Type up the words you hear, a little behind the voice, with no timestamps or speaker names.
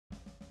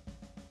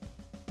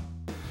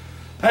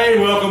Hey,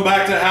 welcome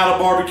back to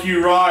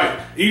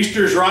HowToBBQRigh.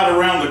 Easter's right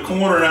around the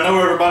corner, and I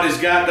know everybody's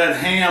got that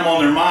ham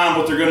on their mind,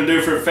 what they're going to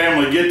do for a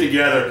family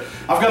get-together.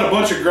 I've got a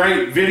bunch of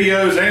great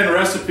videos and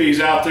recipes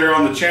out there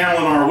on the channel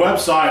and on our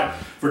website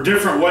for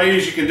different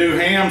ways you can do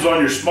hams on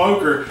your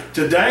smoker.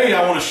 Today,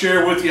 I want to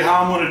share with you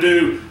how I'm going to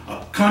do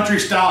a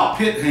country-style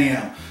pit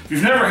ham. If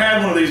you've never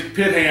had one of these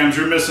pit hams,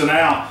 you're missing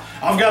out.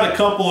 I've got a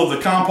couple of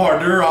the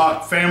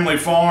Compar family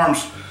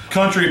farms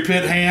country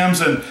pit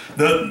hams, and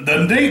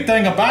the neat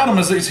thing about them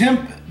is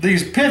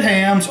these pit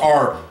hams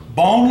are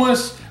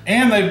boneless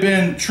and they've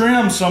been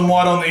trimmed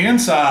somewhat on the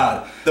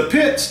inside. The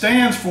pit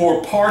stands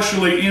for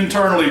partially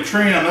internally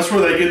trimmed. That's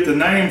where they get the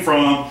name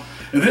from.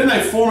 And then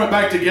they form it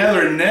back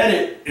together and net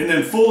it and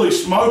then fully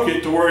smoke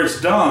it to where it's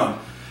done.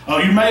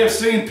 You may have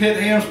seen pit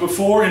hams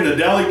before in the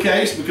deli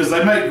case because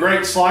they make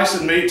great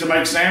sliced meat to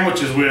make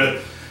sandwiches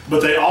with,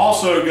 but they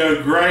also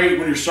go great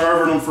when you're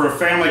serving them for a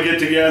family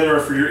get-together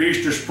or for your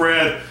Easter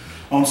spread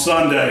on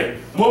Sunday.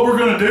 What we're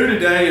going to do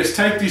today is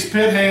take these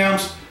pit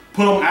hams,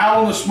 put them out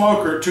on the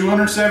smoker at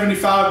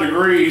 275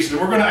 degrees, and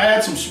we're going to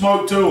add some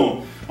smoke to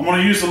them. I'm going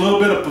to use a little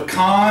bit of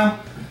pecan,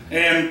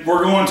 and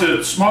we're going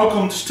to smoke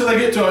them just till they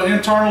get to an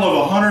internal of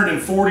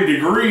 140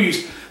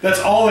 degrees.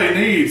 That's all they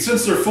need.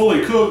 Since they're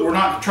fully cooked, we're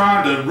not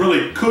trying to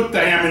really cook the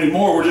ham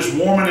anymore. We're just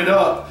warming it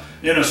up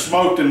in a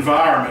smoked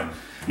environment.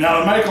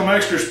 Now, to make them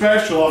extra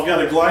special, I've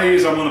got a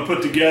glaze I'm going to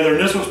put together,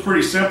 and this one's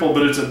pretty simple,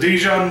 but it's a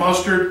Dijon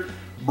mustard,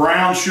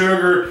 brown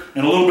sugar,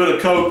 and a little bit of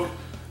Coke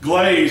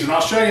glaze, and I'll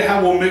show you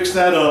how we'll mix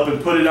that up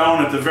and put it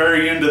on at the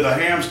very end of the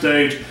ham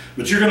stage.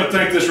 But you're going to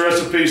think this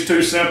recipe is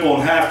too simple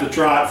and have to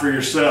try it for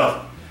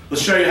yourself.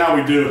 Let's show you how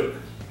we do it.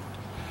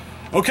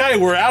 Okay,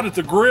 we're out at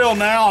the grill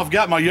now. I've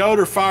got my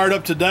Yoder fired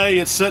up today.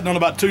 It's sitting on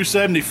about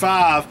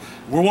 275.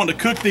 We're wanting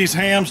to cook these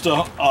hams to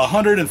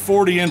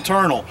 140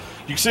 internal.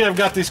 You can see I've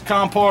got these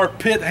Compar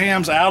pit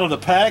hams out of the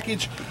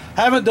package.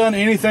 Haven't done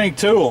anything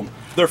to them.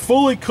 They're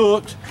fully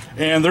cooked,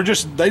 and they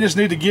just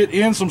need to get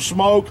in some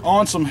smoke,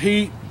 on some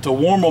heat to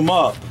warm them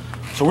up.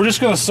 So we're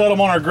just going to set them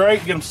on our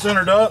grate, get them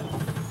centered up. I'm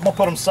going to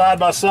put them side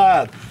by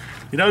side.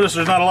 You notice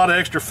there's not a lot of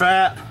extra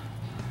fat.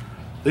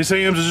 These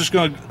hams are just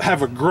going to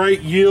have a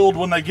great yield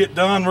when they get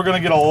done. We're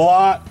going to get a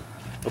lot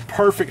of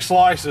perfect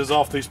slices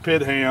off these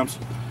pit hams.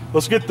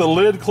 Let's get the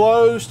lid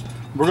closed.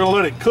 We're going to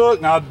let it cook.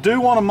 Now, I do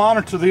want to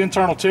monitor the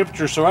internal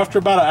temperature, so after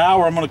about an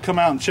hour, I'm going to come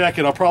out and check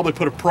it. I'll probably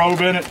put a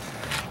probe in it,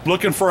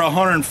 looking for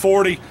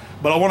 140,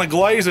 but I want to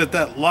glaze it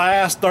that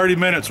last 30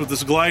 minutes with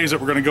this glaze that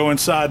we're going to go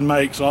inside and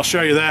make. So I'll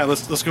show you that.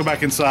 Let's go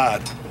back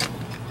inside.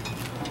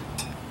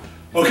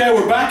 Okay,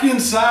 we're back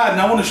inside,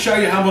 and I want to show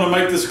you how I'm going to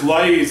make this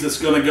glaze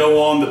that's going to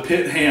go on the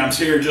pit hams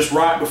here just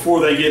right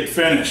before they get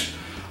finished.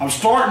 I'm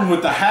starting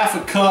with a half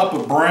a cup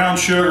of brown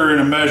sugar in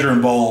a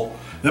measuring bowl,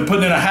 then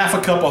putting in a half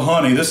a cup of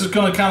honey. This is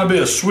going to kind of be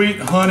a sweet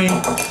honey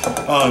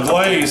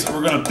glaze.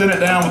 We're going to thin it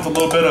down with a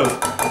little bit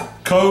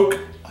of Coke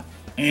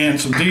and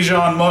some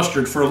Dijon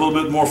mustard for a little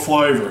bit more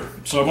flavor.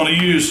 So I'm going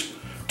to use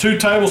 2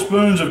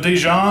 tablespoons of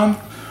Dijon,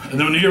 and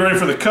then when you get ready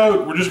for the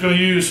Coke, we're going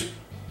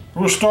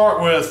to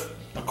start with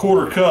a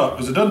 1/4 cup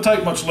because it doesn't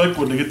take much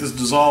liquid to get this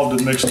dissolved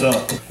and mixed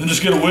up. Then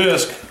just get a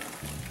whisk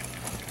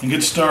and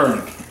get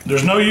stirring.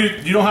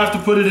 You don't have to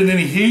put it in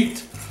any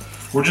heat.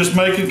 We're just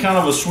making kind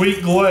of a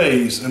sweet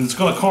glaze, and it's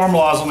going to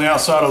caramelize on the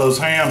outside of those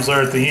hams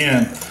there at the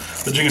end.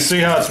 But you can see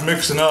how it's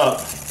mixing up.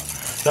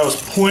 That was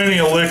plenty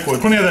of liquid,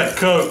 plenty of that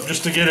Coke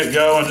just to get it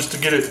going, just to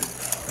get it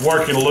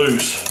working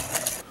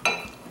loose.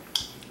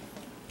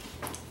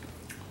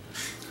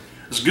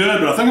 It's good,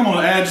 but I think I'm going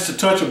to add just a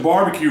touch of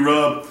barbecue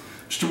rub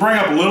just to bring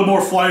up a little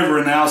more flavor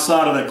in the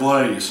outside of that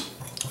glaze.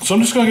 So I'm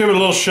just going to give it a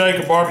little shake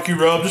of barbecue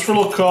rub, just for a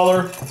little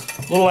color,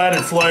 a little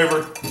added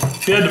flavor.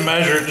 If you had to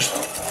measure it, just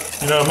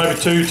maybe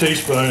 2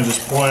 teaspoons is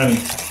plenty.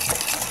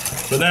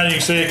 But now you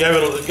can see it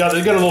got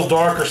a little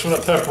darker, so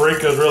that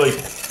paprika is really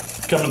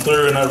coming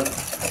through in that.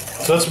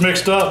 So that's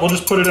mixed up. We'll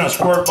just put it in a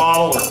squirt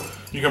bottle, or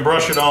you can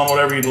brush it on,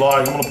 whatever you'd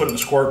like. I'm going to put it in a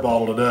squirt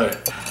bottle today.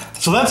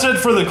 So that's it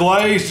for the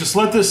glaze. Just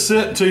let this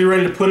sit until you're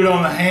ready to put it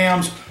on the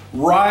hams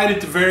right at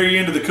the very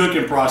end of the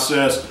cooking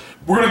process.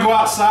 We're going to go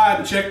outside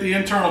and check the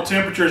internal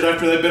temperatures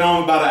after they've been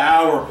on about an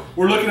hour.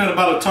 We're looking at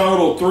about a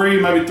total 3,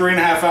 maybe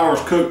 3.5 hours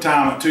cook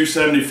time at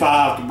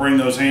 275 to bring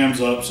those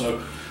hams up.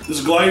 So this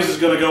glaze is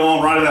going to go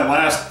on right in that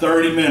last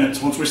 30 minutes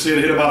once we see it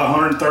hit about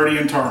 130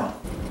 internal.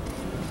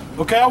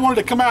 Okay, I wanted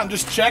to come out and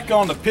just check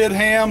on the pit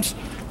hams.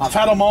 I've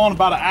had them on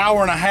about an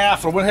hour and a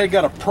half. I went ahead and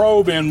got a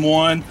probe in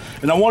one,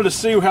 and I wanted to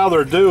see how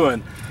they're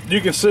doing. You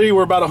can see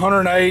we're about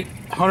 108,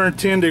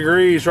 110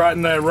 degrees, right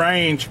in that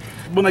range.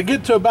 When they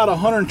get to about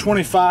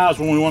 125 is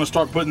when we want to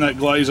start putting that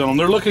glaze on them.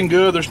 They're looking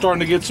good. They're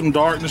starting to get some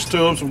darkness to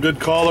them, some good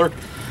color,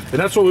 and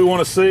that's what we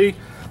want to see.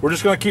 We're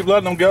just going to keep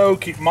letting them go,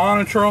 keep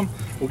monitoring them.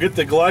 We'll get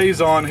the glaze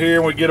on here,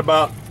 and we get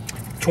about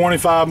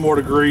 25 more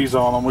degrees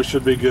on them. We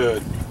should be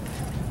good.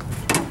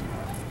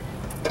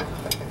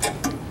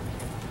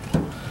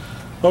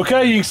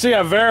 Okay, you can see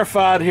I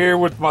verified here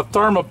with my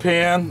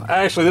ThermoPen.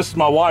 Actually, this is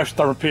my wife's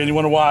ThermoPen. You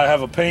wonder why I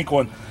have a pink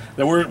one.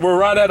 That we're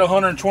right at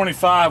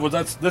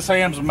 125. This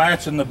ham's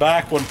matching the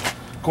back one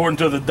according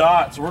to the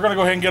dot. So we're gonna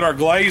go ahead and get our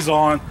glaze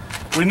on.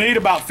 We need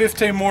about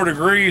 15 more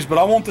degrees, but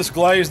I want this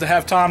glaze to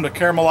have time to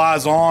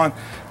caramelize on,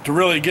 to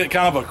really get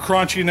kind of a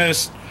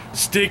crunchiness,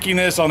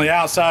 stickiness on the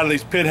outside of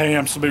these pit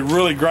hams. It'll be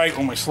really great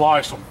when we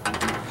slice them.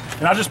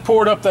 And I just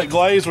poured up that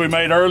glaze we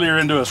made earlier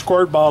into a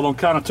squirt bottle and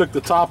kind of took the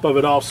top of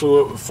it off so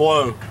it would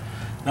flow.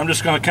 And I'm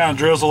just gonna kind of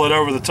drizzle it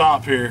over the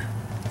top here.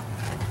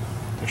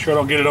 Make sure I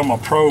don't get it on my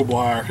probe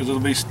wire because it'll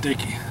be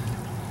sticky.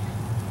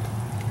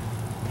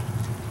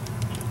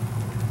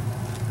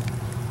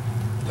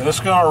 And it's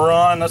gonna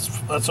run,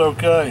 that's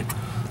okay.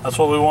 That's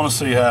what we want to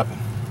see happen.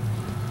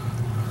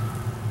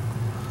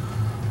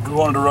 We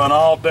want it to run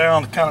all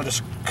down to kind of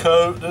just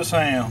coat this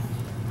ham.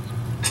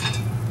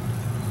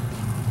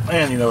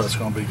 Man, you know it's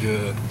gonna be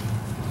good.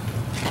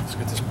 Let's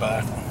get this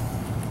back one.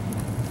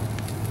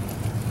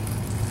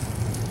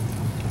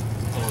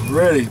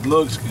 Already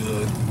looks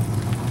good.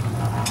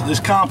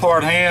 These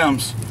compart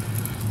hams,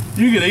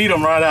 you can eat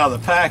them right out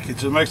of the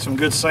package and make some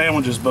good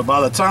sandwiches, but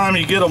by the time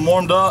you get them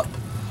warmed up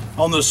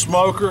on the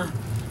smoker,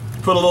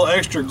 put a little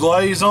extra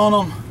glaze on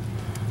them,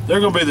 they're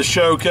going to be the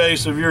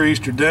showcase of your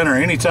Easter dinner.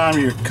 Anytime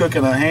you're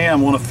cooking a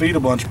ham, want to feed a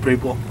bunch of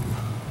people.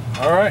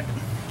 All right,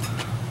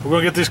 we're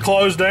going to get these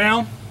closed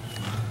down.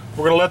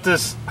 We're going to let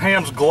this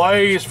hams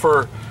glaze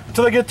for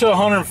until they get to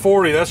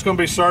 140. That's going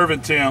to be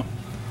serving temp.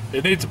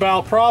 It needs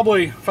about,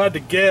 probably, if I had to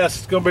guess,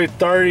 it's going to be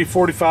 30,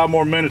 45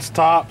 more minutes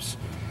tops.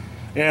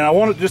 And I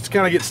want it just to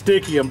kind of get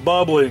sticky and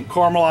bubbly and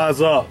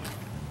caramelize up.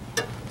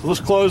 So let's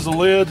close the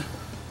lid.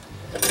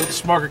 Let the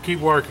smoker keep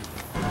working.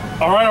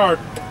 All right, our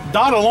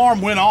dot alarm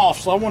went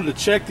off, so I wanted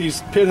to check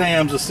these pit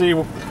hams to see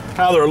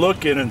how they're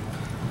looking. And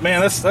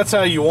man, that's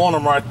how you want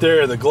them right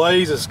there. The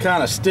glaze is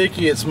kind of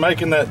sticky. It's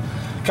making that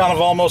kind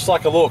of almost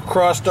like a little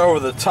crust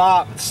over the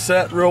top. It's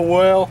set real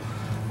well.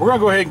 We're gonna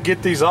go ahead and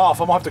get these off.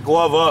 I'm gonna have to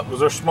glove up because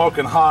they're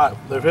smoking hot.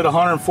 They've hit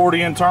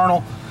 140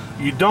 internal.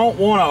 You don't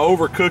want to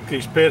overcook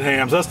these pit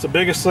hams. That's the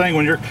biggest thing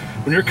when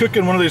you're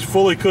cooking one of these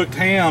fully cooked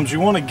hams.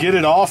 You want to get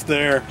it off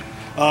there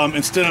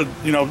instead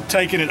of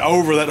taking it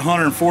over that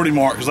 140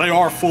 mark, because they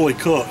are fully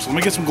cooked. So let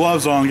me get some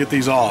gloves on and get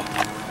these off.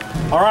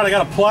 All right, I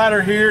got a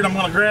platter here, and I'm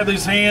going to grab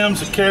these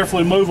hams and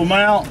carefully move them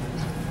out.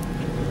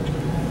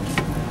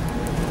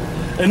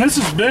 And this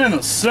has been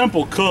a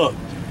simple cook.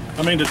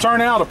 I mean, to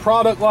turn out a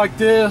product like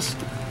this,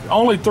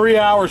 only 3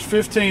 hours,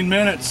 15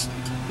 minutes.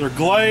 They're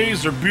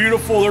glazed, they're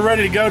beautiful, they're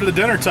ready to go to the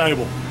dinner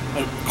table.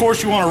 Of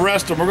course, you want to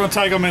rest them. We're going to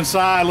take them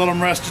inside, let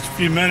them rest just a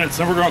few minutes,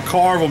 then we're going to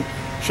carve them,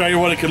 show you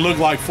what it could look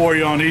like for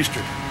you on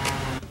Easter.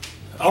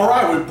 All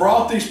right, we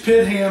brought these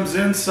pit hams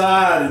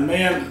inside, and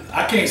man,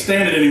 I can't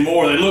stand it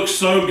anymore. They look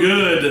so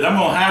good that I'm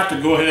going to have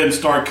to go ahead and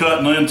start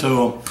cutting into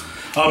them.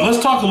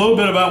 Let's talk a little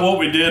bit about what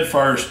we did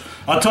first.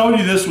 I told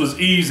you this was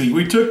easy.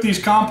 We took these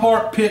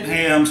compart pit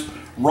hams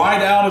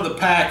right out of the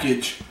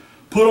package,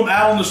 put them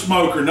out on the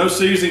smoker, no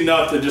seasoning,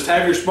 nothing. Just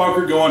have your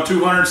smoker going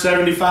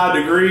 275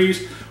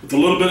 degrees with a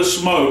little bit of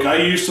smoke. I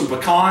used some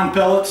pecan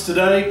pellets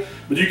today,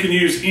 but you can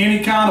use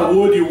any kind of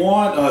wood you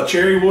want.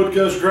 Cherry wood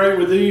goes great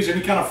with these.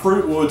 Any kind of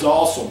fruit wood's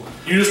awesome.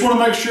 You just want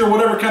to make sure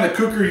whatever kind of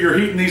cooker you're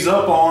heating these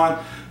up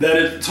on, that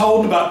it's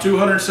holding about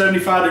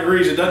 275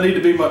 degrees. It doesn't need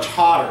to be much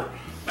hotter.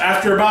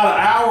 After about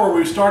an hour,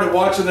 we started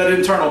watching that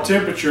internal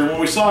temperature. When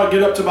we saw it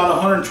get up to about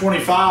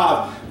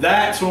 125,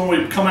 that's when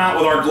we come out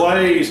with our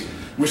glaze.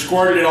 We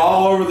squirted it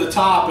all over the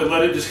top and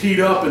let it just heat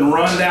up and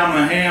run down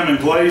the ham and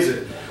glaze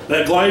it.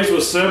 That glaze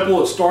was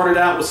simple. It started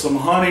out with some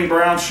honey,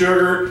 brown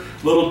sugar,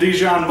 a little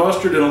Dijon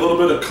mustard, and a little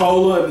bit of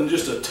cola, and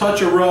just a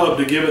touch of rub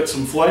to give it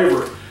some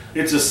flavor.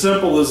 It's as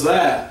simple as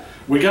that.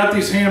 We got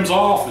these hams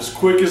off as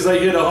quick as they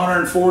hit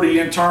 140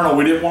 internal.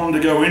 We didn't want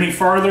them to go any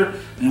further,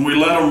 and we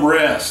let them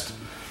rest.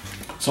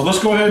 So let's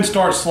go ahead and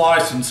start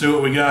slicing and see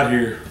what we got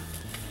here.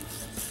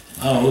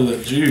 Oh, look at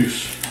that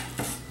juice.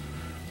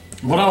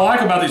 What I like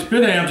about these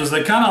pit hams is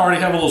they kind of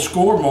already have a little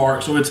score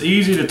mark, so it's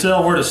easy to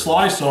tell where to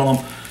slice on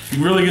them. You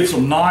can really get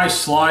some nice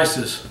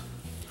slices.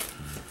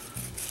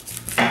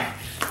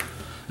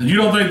 And you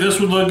don't think this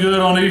would look good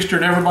on Easter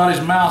and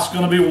everybody's mouth's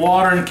going to be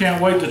watering and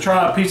can't wait to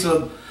try a piece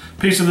of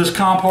this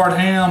compart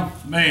ham?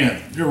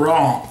 Man, you're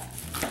wrong.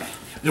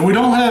 And we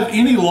don't have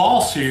any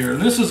loss here.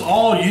 This is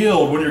all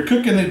yield. When you're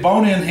cooking the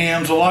bone-in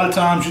hams, a lot of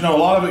times, a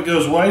lot of it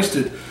goes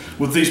wasted.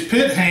 With these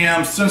pit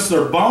hams, since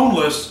they're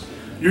boneless,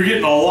 you're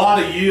getting a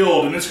lot of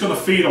yield, and it's going to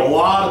feed a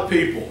lot of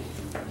people.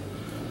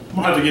 I'm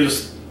going to have to get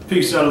a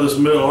piece out of this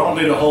middle. I don't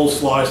need a whole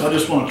slice. I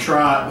just want to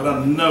try it, but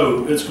I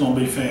know it's going to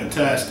be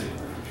fantastic.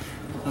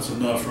 That's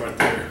enough right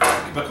there.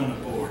 Get back on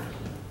that board.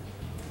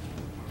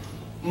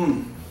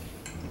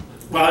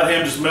 Well, that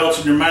ham just melts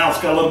in your mouth.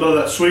 It's got a little bit of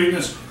that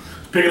sweetness,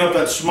 picking up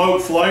that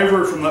smoke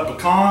flavor from that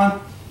pecan.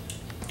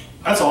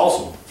 That's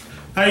awesome.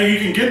 Hey, you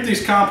can get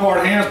these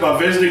compart hams by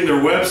visiting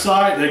their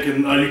website.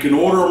 You can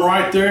order them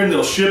right there and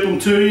they'll ship them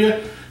to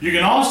you. You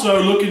can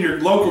also look in your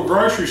local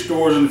grocery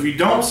stores, and if you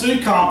don't see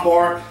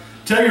compart,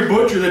 tell your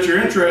butcher that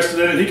you're interested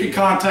in it. He can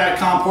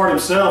contact compart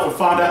himself and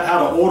find out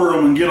how to order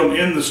them and get them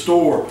in the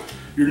store.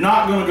 You're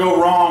not going to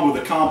go wrong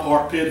with a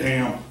compart pit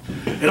ham.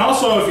 And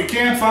also, if you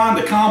can't find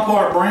the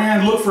Compart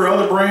brand, look for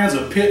other brands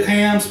of pit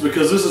hams,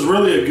 because this is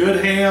really a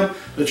good ham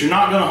that you're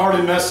not going to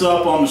hardly mess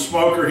up on the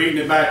smoker heating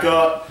it back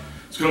up.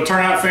 It's going to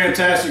turn out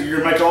fantastic. You're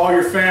going to make all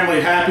your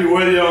family happy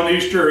with you on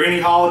Easter or any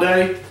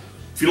holiday.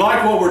 If you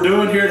like what we're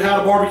doing here at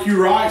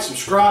HowToBBQRight,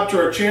 subscribe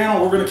to our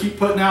channel. We're going to keep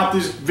putting out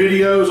these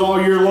videos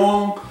all year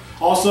long.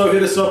 Also,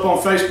 hit us up on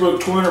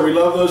Facebook, Twitter. We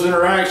love those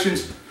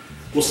interactions.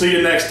 We'll see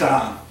you next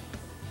time.